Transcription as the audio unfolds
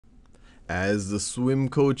As the swim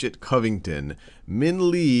coach at Covington, Min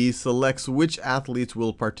Lee selects which athletes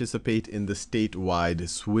will participate in the statewide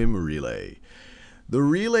swim relay. The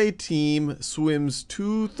relay team swims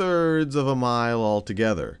 2/3 of a mile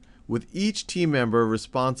altogether, with each team member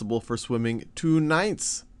responsible for swimming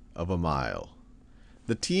 2/9 of a mile.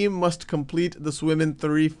 The team must complete the swim in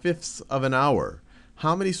 3/5 of an hour.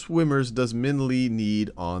 How many swimmers does Min Lee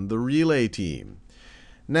need on the relay team?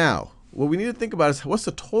 Now, what we need to think about is what's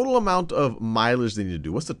the total amount of mileage they need to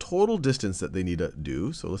do? What's the total distance that they need to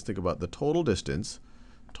do? So let's think about the total distance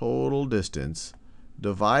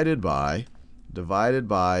divided by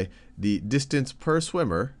the distance per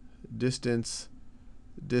swimmer, distance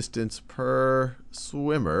per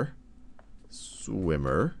swimmer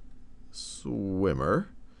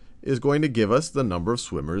is going to give us the number of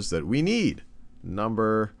swimmers that we need.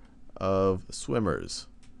 Number of swimmers.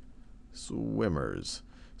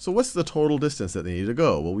 So what's the total distance that they need to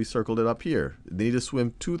go? Well, we circled it up here. They need to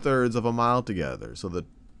swim 2/3 of a mile together. So the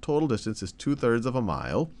total distance is 2/3 of a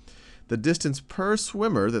mile. The distance per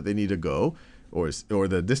swimmer that they need to go, or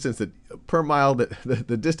the distance that per mile that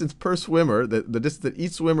the distance per swimmer, the distance that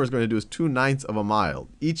each swimmer is going to do is 2/9 of a mile.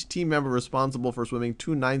 Each team member responsible for swimming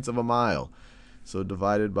 2/9 of a mile. So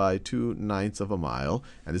divided by 2/9 of a mile,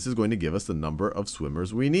 and this is going to give us the number of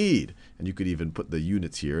swimmers we need. And you could even put the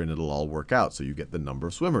units here and it'll all work out, so you get the number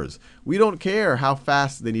of swimmers. We don't care how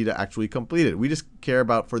fast they need to actually complete it. We just care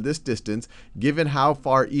about, for this distance, given how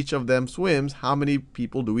far each of them swims, how many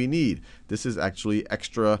people do we need? This is actually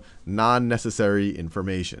extra non-necessary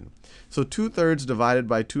information. So 2/3 divided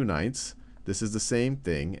by 2/9, this is the same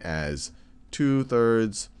thing as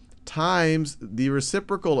 2/3 times the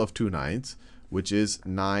reciprocal of 2/9, which is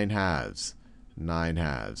 9/2.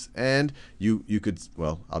 9/2. And you could,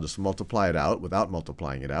 well, I'll just multiply it out without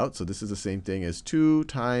multiplying it out. So this is the same thing as 2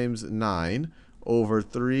 times 9 over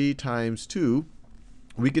 3 times 2.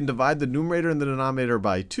 We can divide the numerator and the denominator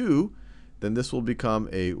by 2. Then this will become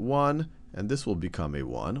a 1, and this will become a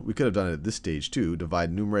 1. We could have done it at this stage too.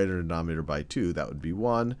 Divide numerator and denominator by 2. That would be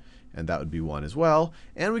 1, and that would be 1 as well.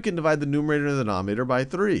 And we can divide the numerator and the denominator by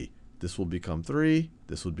 3. This will become 3.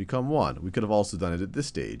 This would become 1. We could have also done it at this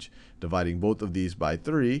stage. Dividing both of these by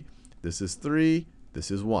 3. This is 3. This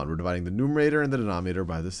is 1. We're dividing the numerator and the denominator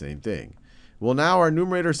by the same thing. Well, now our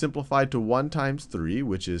numerator is simplified to 1 times 3,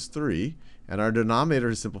 which is 3. And our denominator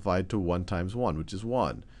is simplified to 1 times 1, which is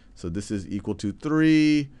 1. So this is equal to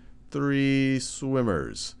 3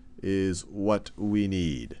 swimmers is what we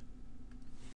need.